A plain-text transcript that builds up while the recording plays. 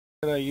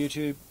G'day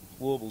YouTube,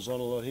 Warbles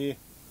on a lot here.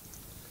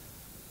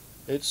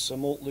 It's a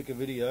malt liquor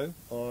video.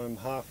 I'm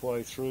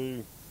halfway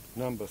through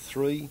number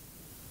 3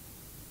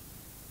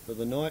 for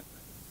the night.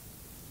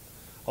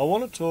 I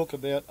want to talk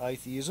about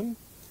atheism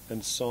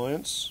and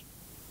science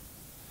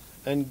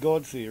and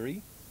God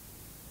theory,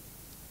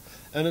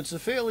 and it's a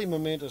fairly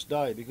momentous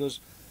day because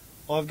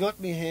I've got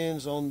my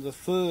hands on the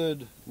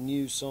 3rd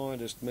New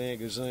Scientist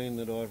magazine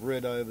that I've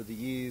read over the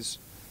years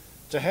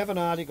to have an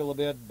article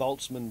about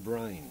Boltzmann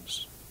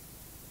brains.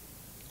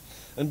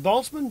 And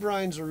Boltzmann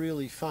brains are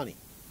really funny.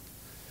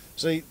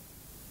 See,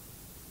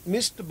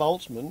 Mr.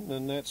 Boltzmann,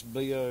 and that's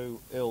B-O-L-T-Z-M-A-N-N,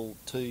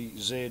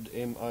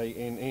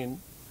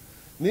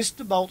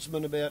 Mr.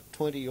 Boltzmann about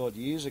 20 odd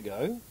years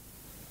ago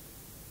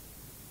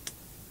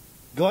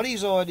got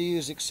his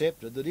ideas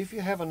accepted that if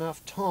you have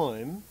enough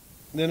time,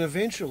 then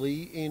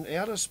eventually in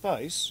outer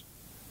space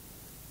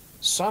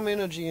some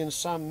energy and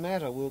some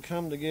matter will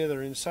come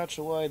together in such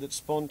a way that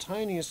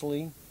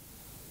spontaneously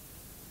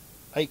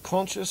a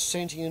conscious,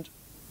 sentient,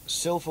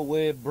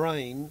 self-aware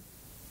brain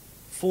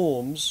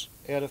forms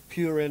out of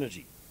pure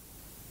energy.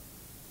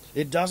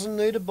 It doesn't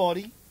need a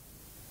body,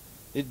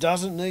 it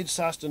doesn't need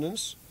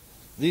sustenance.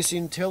 This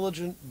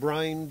intelligent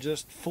brain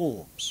just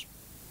forms.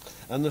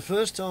 And the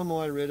first time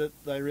I read it,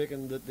 they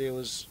reckoned that there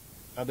was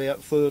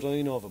about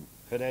 13 of them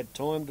had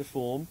time to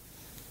form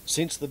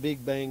since the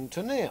Big Bang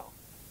to now.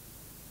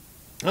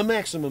 A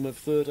maximum of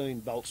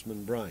 13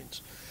 Boltzmann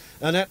brains.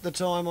 And at the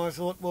time I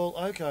thought, well,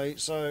 okay,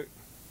 so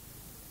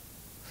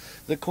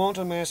the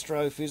quantum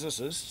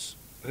astrophysicists,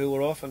 who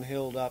are often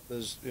held up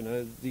as, you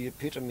know, the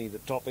epitome, the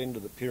top end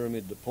of the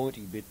pyramid, the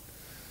pointy bit,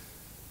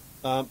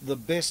 the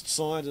best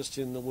scientists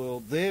in the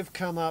world, they've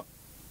come up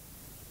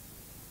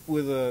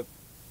with a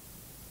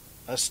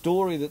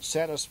story that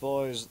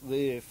satisfies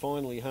their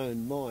finely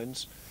honed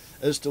minds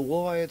as to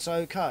why it's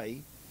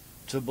okay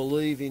to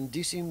believe in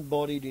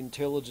disembodied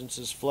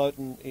intelligences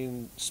floating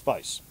in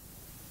space.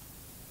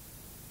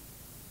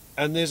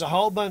 And there's a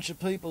whole bunch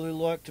of people who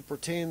like to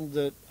pretend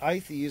that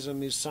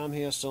atheism is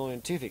somehow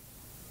scientific.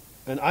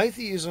 And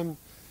atheism,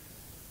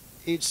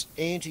 it's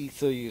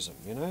anti-theism,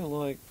 you know,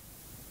 like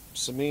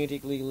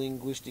semantically,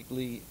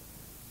 linguistically,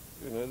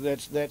 you know,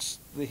 that's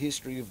the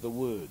history of the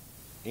word,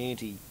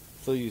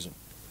 anti-theism.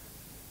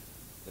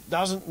 It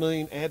doesn't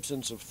mean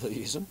absence of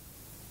theism.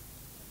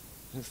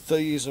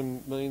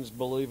 Theism means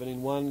believing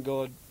in one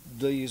God.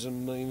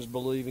 Deism means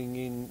believing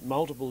in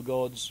multiple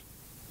gods.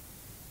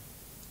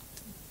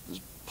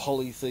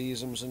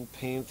 Polytheisms and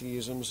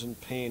pantheisms and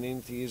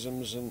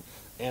panentheisms and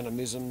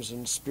animisms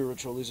and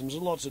spiritualisms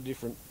and lots of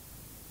different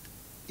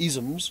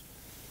isms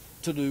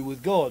to do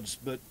with gods,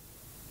 but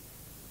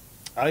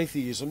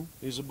atheism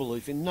is a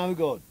belief in no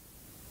God.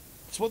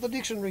 That's what the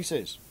dictionary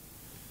says.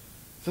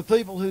 For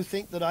people who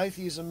think that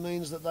atheism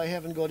means that they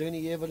haven't got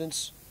any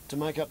evidence to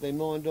make up their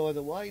mind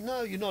either way,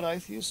 no, you're not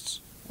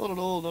atheists. Not at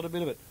all, not a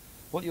bit of it.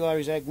 What you are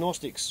is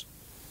agnostics.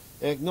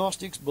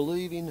 Agnostics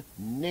believe in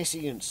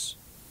nescience.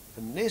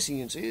 And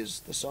nescience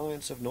is the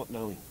science of not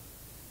knowing.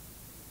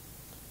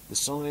 The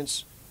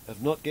science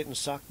of not getting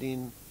sucked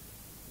in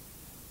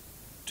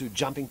to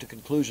jumping to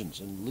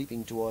conclusions and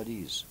leaping to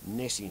ideas.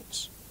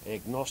 Nescience.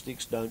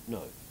 Agnostics don't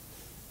know.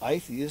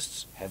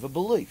 Atheists have a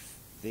belief.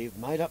 They've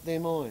made up their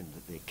mind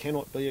that there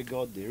cannot be a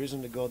God, there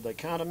isn't a God, they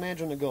can't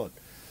imagine a God.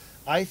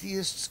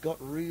 Atheists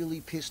got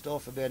really pissed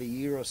off about a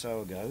year or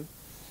so ago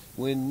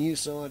when New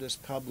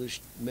Scientist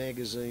published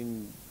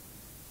magazine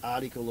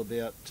article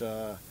about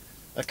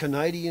a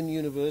Canadian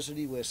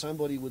university where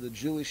somebody with a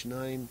Jewish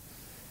name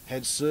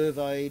had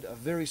surveyed a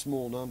very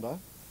small number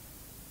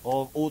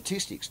of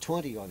autistics,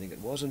 20 I think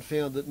it was, and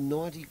found that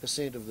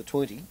 90% of the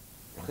 20,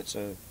 right,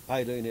 so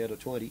 18 out of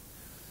 20,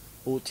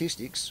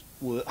 autistics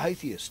were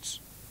atheists.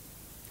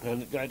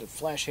 And it gave a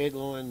flash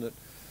headline that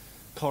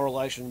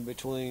correlation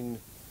between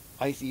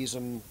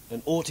atheism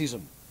and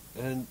autism.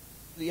 And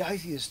the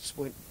atheists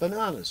went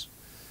bananas.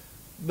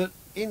 But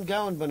in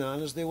going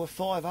bananas, there were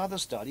 5 other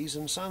studies,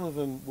 and some of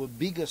them were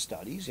bigger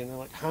studies, you know,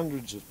 like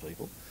hundreds of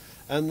people,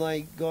 and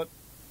they got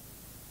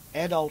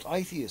adult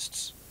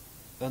atheists,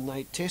 and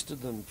they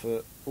tested them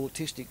for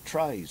autistic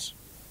traits,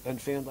 and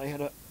found they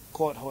had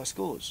quite high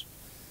scores.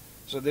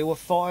 So there were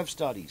 5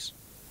 studies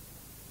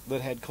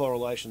that had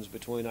correlations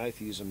between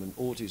atheism and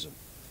autism.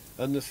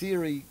 And the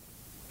theory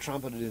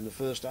trumpeted in the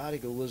first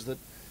article was that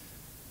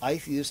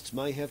atheists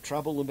may have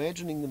trouble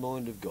imagining the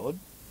mind of God,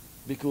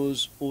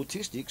 because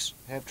autistics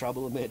have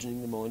trouble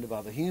imagining the mind of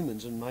other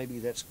humans, and maybe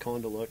that's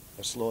kind of like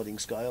a sliding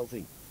scale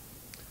thing.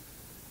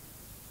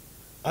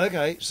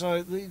 Okay,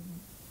 so the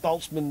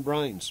Boltzmann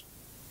brains.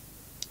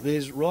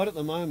 There's right at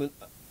the moment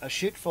a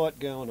shit fight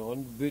going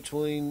on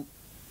between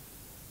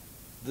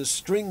the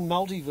string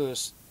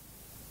multiverse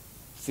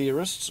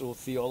theorists or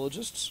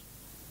theologists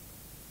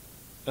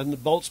and the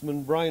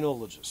Boltzmann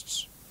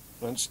brainologists.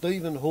 And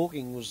Stephen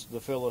Hawking was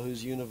the fellow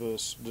whose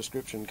universe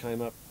description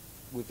came up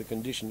with the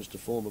conditions to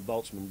form a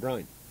Boltzmann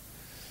brain.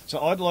 So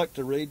I'd like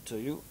to read to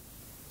you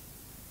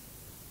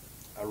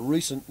a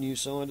recent New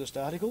Scientist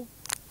article.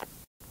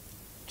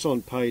 It's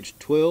on page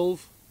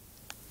 12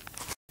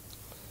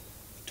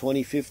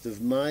 25th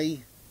of May,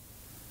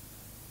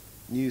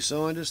 New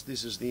Scientist.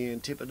 This is the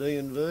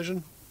Antipodean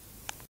version.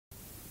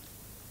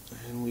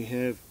 And we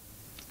have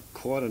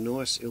quite a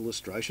nice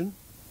illustration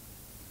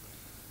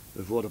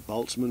of what a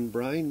Boltzmann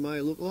brain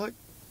may look like.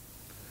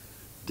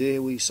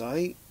 Dare we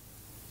say,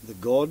 the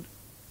God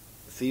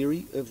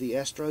theory of the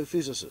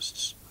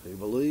astrophysicists, who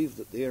believe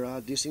that there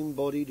are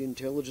disembodied,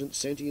 intelligent,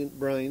 sentient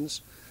brains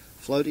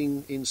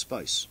floating in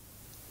space.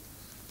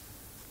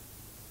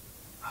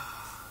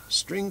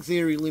 String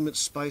theory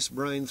limits space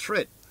brain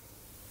threat,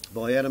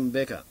 by Adam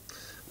Becker.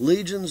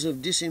 Legions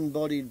of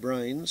disembodied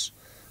brains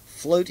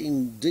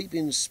floating deep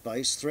in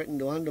space threaten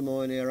to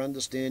undermine our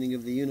understanding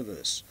of the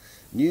universe.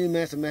 New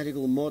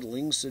mathematical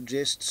modelling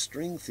suggests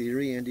string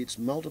theory and its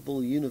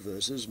multiple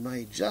universes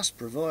may just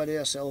provide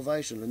our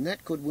salvation, and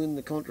that could win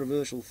the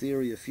controversial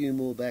theory a few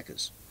more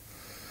backers.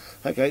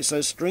 Okay, so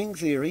string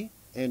theory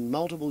and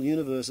multiple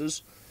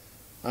universes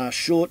are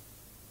short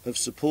of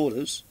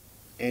supporters,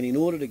 and in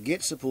order to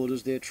get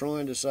supporters, they're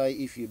trying to say,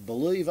 if you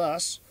believe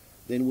us,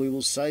 then we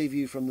will save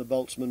you from the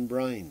Boltzmann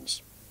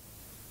brains.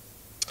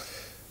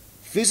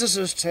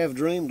 Physicists have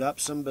dreamed up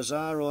some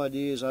bizarre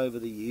ideas over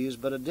the years,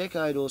 but a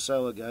decade or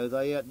so ago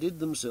they outdid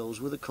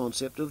themselves with the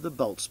concept of the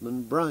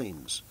Boltzmann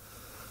brains,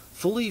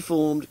 fully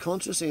formed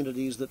conscious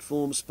entities that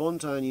form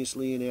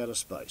spontaneously in outer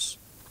space.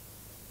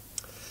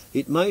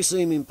 It may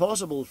seem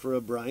impossible for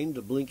a brain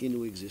to blink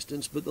into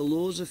existence, but the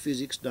laws of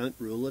physics don't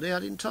rule it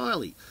out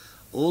entirely.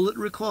 All it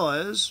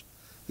requires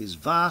is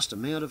vast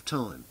amount of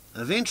time.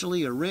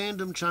 Eventually a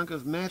random chunk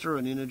of matter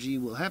and energy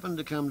will happen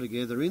to come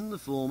together in the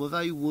form of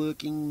a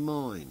working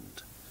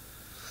mind.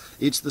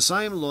 It's the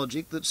same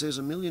logic that says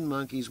a million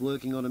monkeys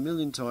working on a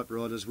million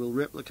typewriters will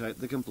replicate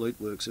the complete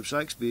works of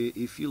Shakespeare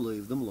if you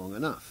leave them long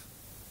enough.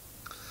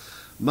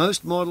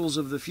 Most models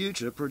of the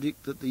future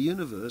predict that the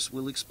universe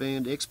will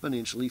expand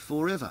exponentially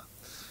forever.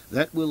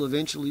 That will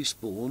eventually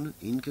spawn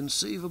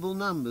inconceivable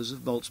numbers of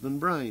Boltzmann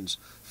brains,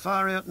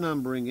 far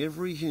outnumbering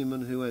every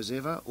human who has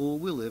ever or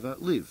will ever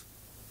live.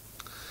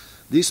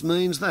 This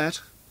means that,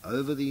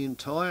 over the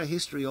entire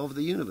history of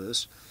the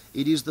universe,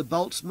 it is the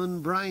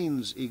Boltzmann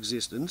brain's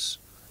existence,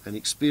 an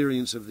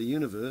experience of the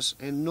universe,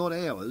 and not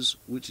ours,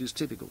 which is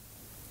typical.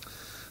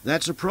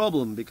 That's a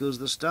problem because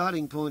the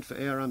starting point for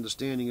our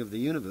understanding of the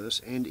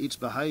universe and its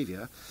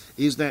behaviour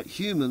is that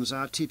humans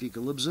are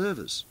typical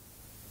observers.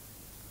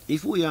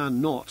 If we are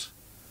not,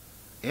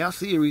 our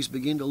theories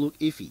begin to look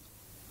iffy.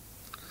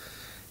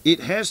 It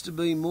has to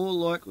be more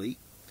likely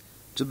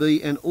to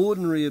be an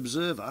ordinary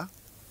observer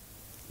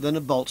than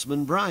a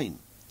Boltzmann brain,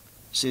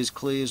 says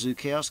Claire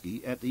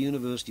Zukowski at the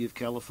University of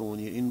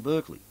California in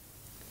Berkeley.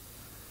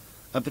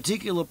 A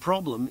particular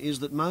problem is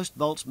that most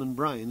Boltzmann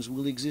brains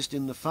will exist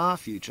in the far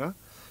future,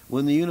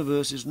 when the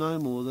universe is no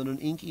more than an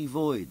inky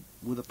void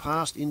with a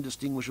past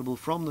indistinguishable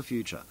from the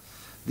future.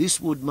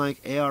 This would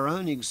make our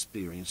own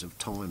experience of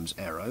time's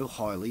arrow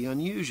highly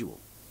unusual.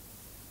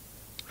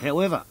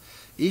 However,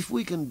 if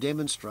we can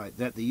demonstrate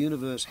that the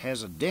universe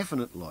has a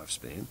definite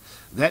lifespan,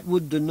 that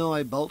would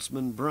deny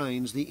Boltzmann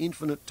brains the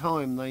infinite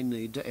time they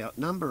need to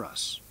outnumber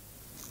us.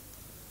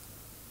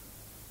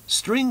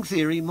 String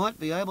theory might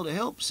be able to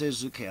help,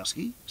 says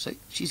Zukowski. See,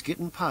 she's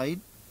getting paid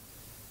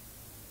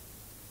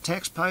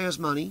taxpayers'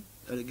 money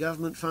at a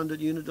government-funded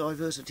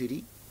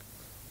university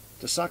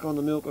to suck on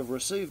the milk of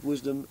received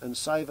wisdom and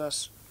save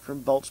us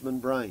from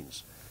Boltzmann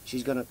brains.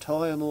 She's going to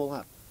tie them all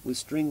up with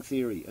string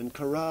theory and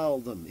corral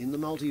them in the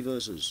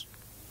multiverses.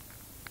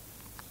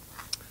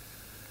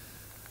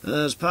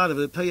 As part of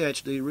her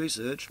PhD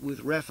research with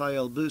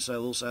Raphael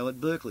Busso also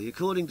at Berkeley,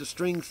 according to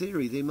string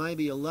theory, there may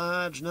be a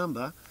large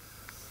number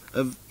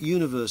of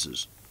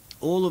universes.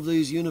 All of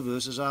these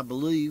universes are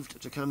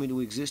believed to come into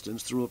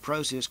existence through a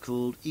process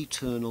called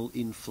eternal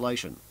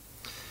inflation,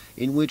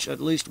 in which at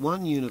least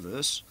one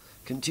universe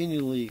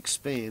continually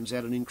expands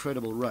at an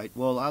incredible rate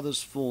while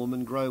others form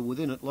and grow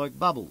within it like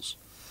bubbles.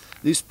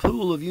 This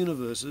pool of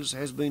universes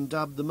has been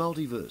dubbed the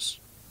multiverse.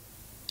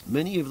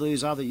 Many of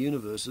these other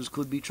universes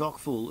could be chock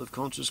full of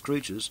conscious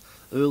creatures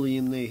early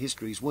in their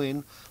histories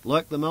when,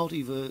 like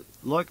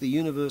the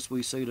universe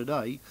we see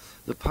today,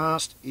 the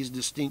past is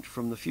distinct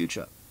from the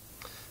future.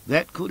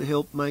 That could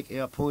help make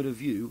our point of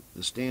view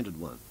the standard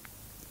one.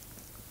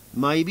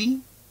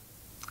 Maybe,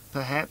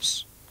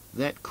 perhaps,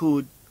 that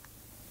could.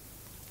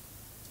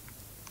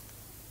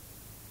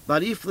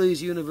 But if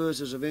these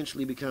universes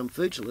eventually become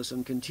featureless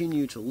and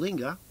continue to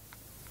linger,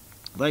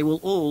 they will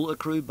all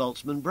accrue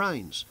Boltzmann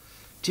brains,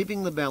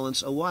 tipping the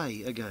balance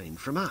away again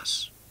from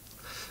us.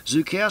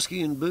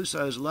 Zukowski and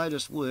Busso's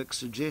latest work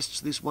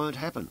suggests this won't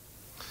happen.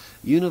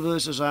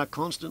 Universes are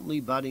constantly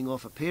budding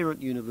off a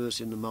parent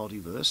universe in the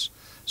multiverse,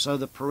 so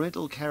the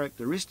parental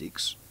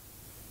characteristics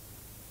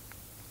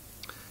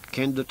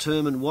can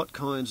determine what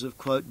kinds of,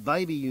 quote,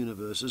 baby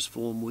universes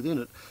form within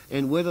it,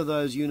 and whether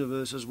those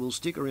universes will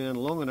stick around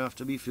long enough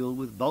to be filled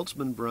with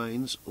Boltzmann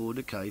brains or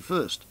decay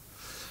first.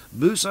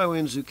 Busso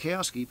and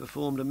Zukowski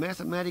performed a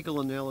mathematical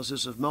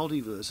analysis of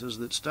multiverses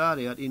that start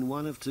out in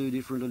one of two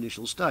different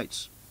initial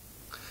states.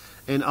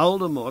 An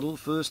older model,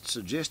 first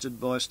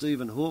suggested by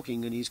Stephen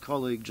Hawking and his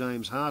colleague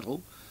James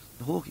Hartle,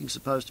 Hawking's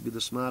supposed to be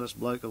the smartest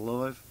bloke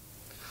alive.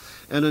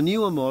 And a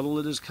newer model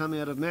that has come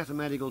out of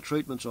mathematical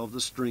treatments of the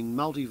string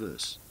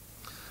multiverse.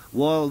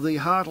 While the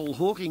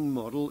Hartle-Hawking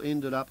model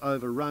ended up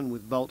overrun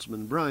with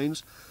Boltzmann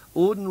brains,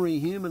 ordinary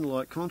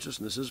human-like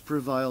consciousnesses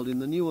prevailed in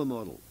the newer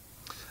model.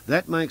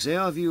 That makes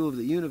our view of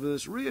the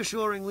universe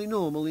reassuringly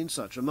normal in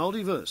such a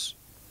multiverse.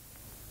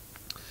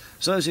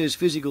 So says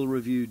Physical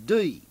Review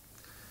D,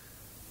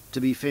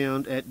 to be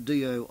found at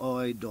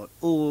doi.org/mkj.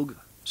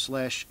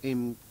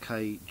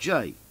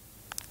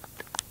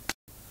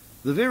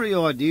 The very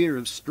idea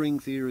of string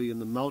theory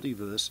and the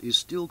multiverse is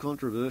still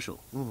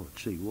controversial. Oh,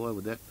 gee, why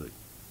would that be?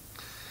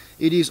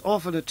 It is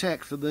often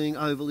attacked for being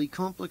overly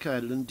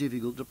complicated and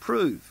difficult to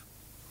prove.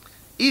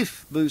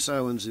 If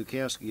Busso and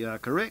Zukowski are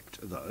correct,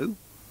 though,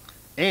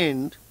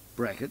 and,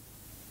 bracket,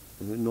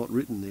 not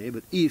written there,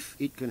 but if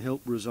it can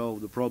help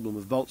resolve the problem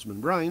of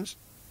Boltzmann brains,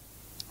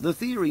 the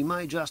theory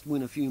may just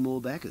win a few more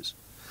backers.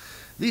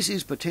 This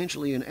is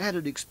potentially an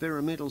added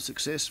experimental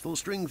success for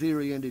string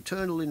theory and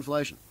eternal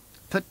inflation.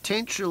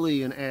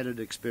 Potentially an added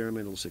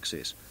experimental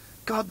success.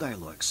 God, they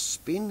like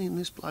spin in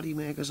this bloody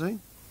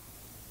magazine.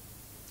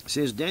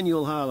 Says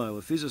Daniel Harlow,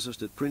 a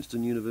physicist at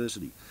Princeton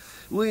University.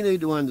 We need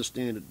to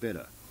understand it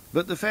better,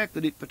 but the fact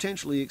that it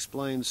potentially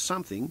explains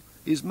something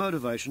is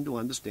motivation to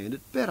understand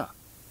it better.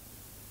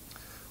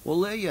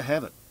 Well, there you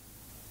have it.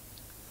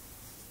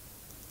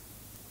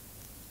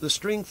 The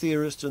string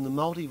theorists and the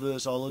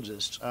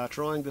multiverseologists are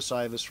trying to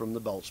save us from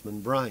the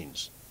Boltzmann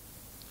brains.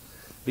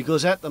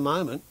 Because at the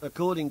moment,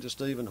 according to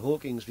Stephen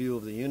Hawking's view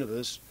of the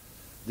universe,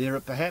 there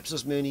are perhaps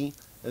as many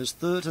as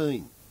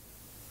 13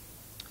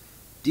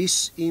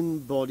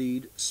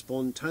 disembodied,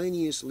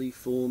 spontaneously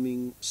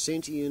forming,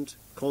 sentient,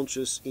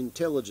 conscious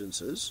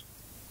intelligences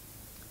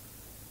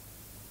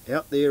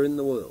out there in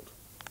the world.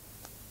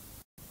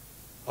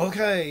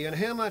 Okay, and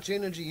how much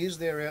energy is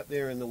there out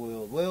there in the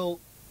world?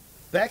 Well,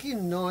 back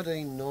in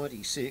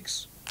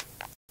 1996,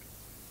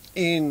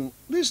 in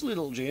this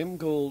little gem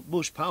called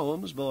Bush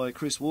Poems by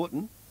Chris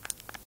Wharton,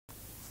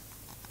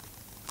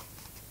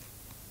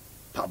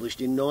 published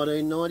in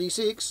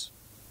 1996,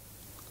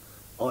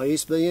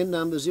 ISBN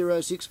number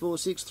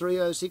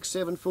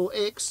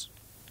 0646306744X,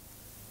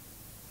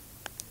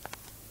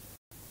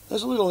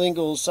 there's a little thing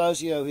called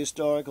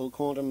Socio-Historical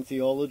Quantum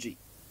Theology.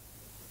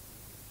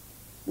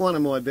 One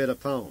of my better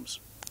poems.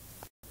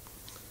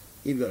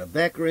 You've got a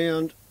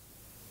background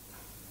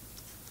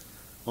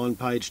on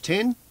page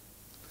 10,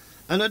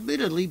 and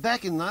admittedly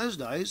back in those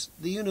days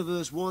the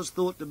universe was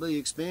thought to be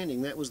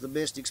expanding. That was the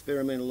best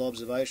experimental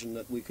observation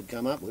that we could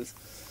come up with,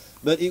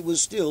 but it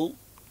was still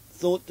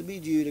thought to be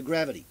due to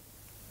gravity.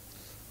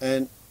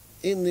 And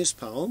in this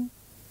poem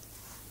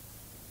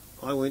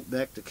I went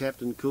back to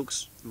Captain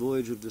Cook's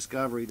voyage of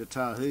discovery to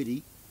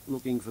Tahiti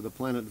looking for the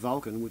planet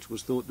Vulcan, which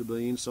was thought to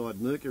be inside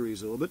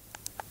Mercury's orbit,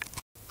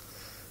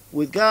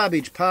 with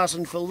garbage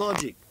passing for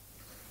logic.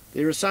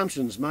 Their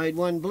assumptions made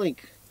one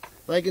blink.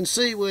 They can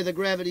see where the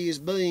gravity has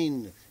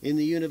been in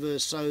the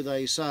universe, so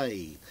they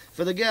say,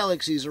 for the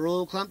galaxies are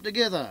all clumped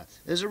together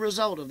as a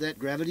result of that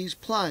gravity's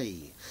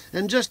play.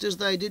 And just as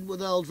they did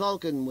with old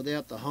Vulcan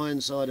without the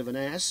hindsight of an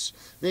ass,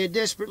 they're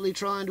desperately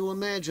trying to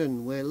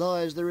imagine where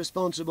lies the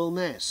responsible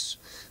mass.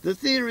 The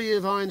theory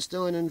of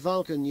Einstein and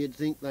Vulcan you'd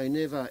think they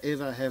never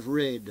ever have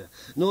read,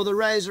 nor the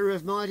razor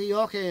of mighty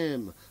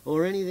Occam,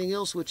 or anything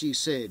else which he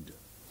said.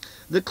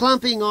 The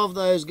clumping of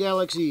those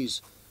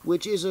galaxies,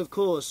 which is of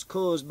course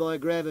caused by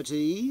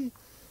gravity,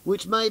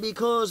 which may be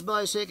caused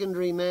by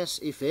secondary mass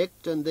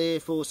effect, and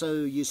therefore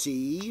so you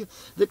see,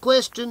 the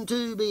question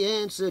to be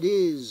answered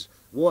is,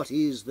 what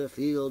is the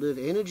field of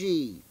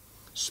energy?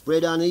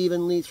 Spread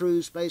unevenly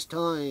through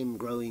space-time,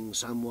 growing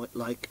somewhat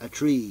like a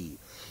tree.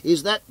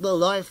 Is that the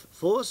life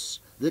force,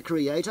 the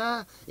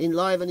creator,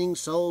 enlivening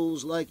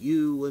souls like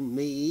you and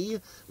me,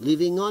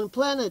 living on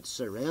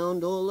planets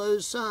around all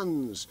those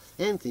suns,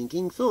 and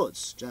thinking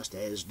thoughts just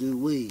as do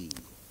we?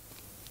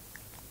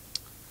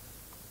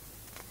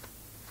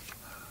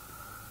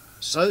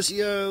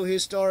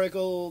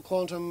 Socio-historical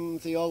quantum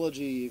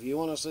theology. If you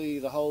want to see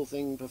the whole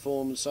thing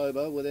performed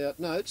sober without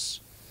notes,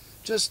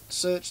 just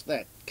search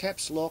that,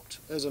 caps locked,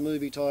 as a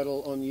movie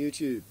title on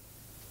YouTube.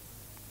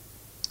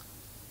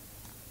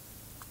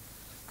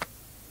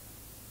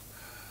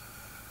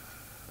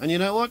 And you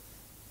know what?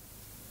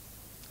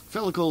 A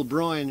fellow called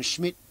Brian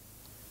Schmidt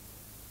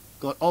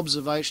got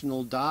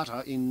observational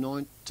data in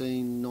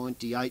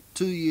 1998,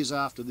 2 years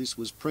after this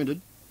was printed,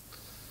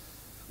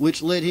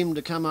 which led him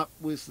to come up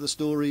with the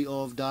story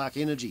of dark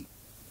energy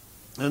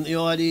and the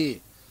idea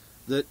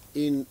that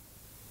in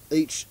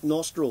each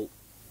nostril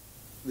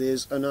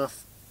there's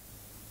enough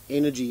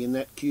energy in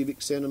that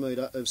cubic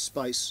centimetre of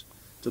space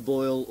to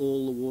boil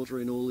all the water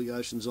in all the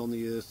oceans on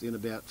the earth in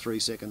about 3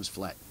 seconds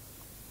flat.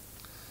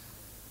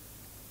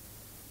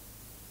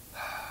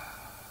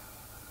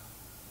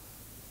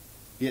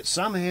 Yet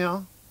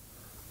somehow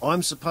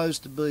I'm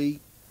supposed to be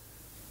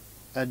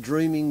a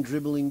dreaming,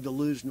 dribbling,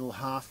 delusional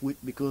half-wit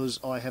because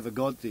I have a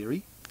God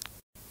theory.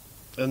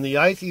 And the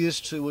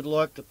atheists who would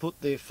like to put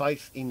their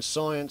faith in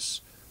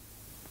science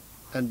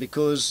and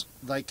because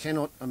they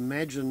cannot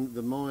imagine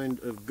the mind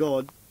of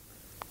God,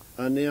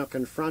 are now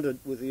confronted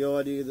with the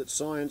idea that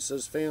science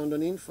has found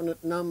an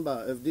infinite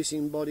number of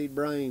disembodied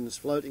brains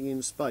floating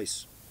in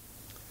space.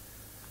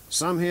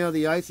 Somehow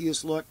the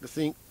atheists like to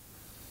think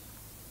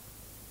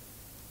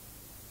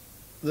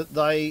that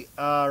they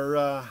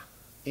are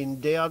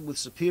endowed with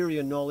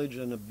superior knowledge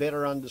and a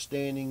better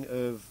understanding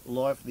of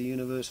life, the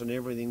universe and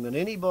everything than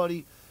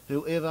anybody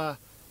who ever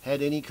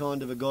had any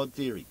kind of a God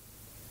theory.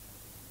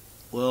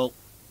 Well,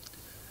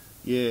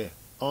 yeah,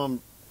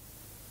 I'm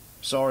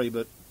sorry,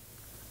 but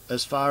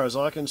as far as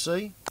I can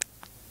see,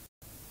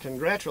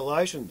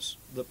 congratulations.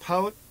 The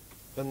poet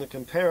and the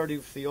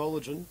comparative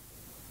theologian,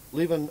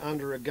 living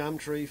under a gum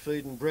tree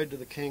feeding bread to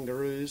the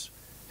kangaroos,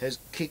 has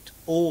kicked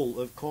all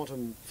of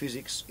quantum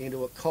physics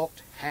into a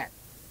cocked hat.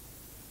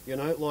 You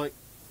know, like,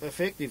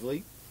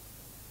 effectively,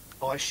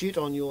 I shit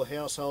on your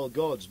household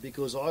gods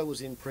because I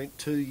was in print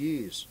 2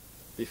 years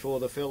before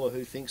the fellow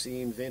who thinks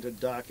he invented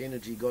dark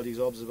energy got his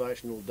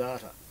observational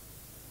data.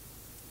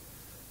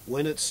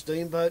 When it's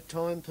steamboat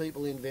time,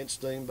 people invent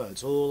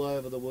steamboats all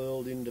over the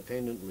world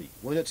independently.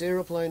 When it's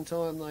aeroplane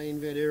time, they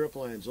invent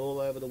aeroplanes all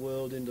over the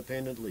world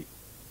independently.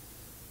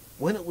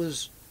 When it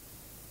was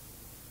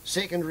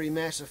secondary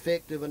mass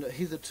effective and a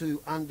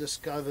hitherto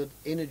undiscovered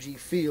energy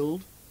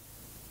field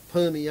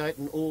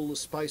permeating all the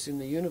space in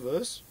the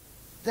universe,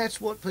 that's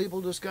what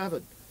people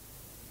discovered.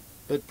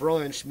 But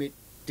Brian Schmidt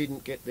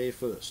didn't get there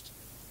first.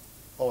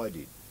 I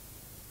did.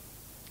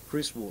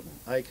 Chris Wharton,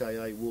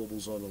 aka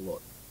Warbles on a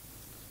Lot.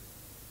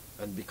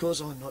 And because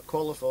I'm not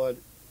qualified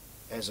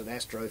as an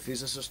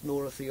astrophysicist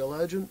nor a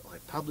theologian, I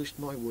published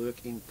my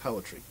work in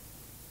poetry.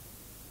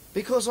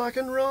 Because I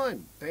can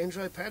rhyme.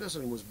 Banjo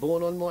Patterson was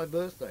born on my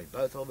birthday,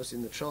 both of us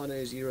in the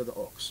Chinese year of the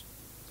ox.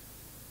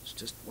 It's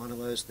just one of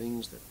those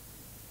things that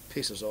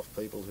pisses off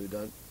people who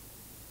don't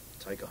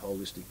take a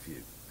holistic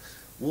view.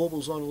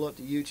 Warbles on a Lot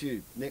to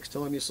YouTube. Next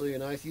time you see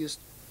an atheist,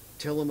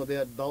 tell them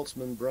about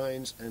Boltzmann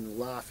brains and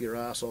laugh your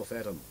ass off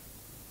at them.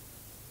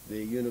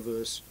 Their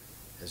universe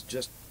has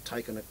just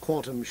taken a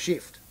quantum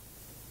shift.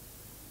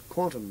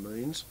 Quantum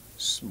means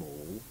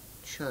small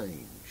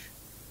change.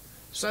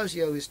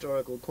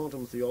 Socio-historical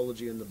quantum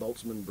theology and the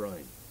Boltzmann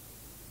brain.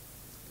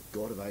 The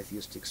God of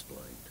Atheists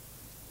explained.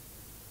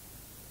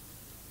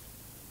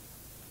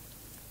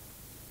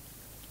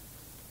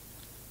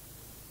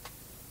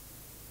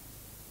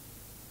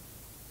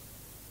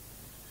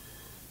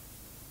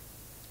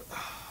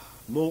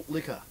 Malt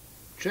liquor.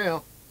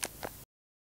 Ciao.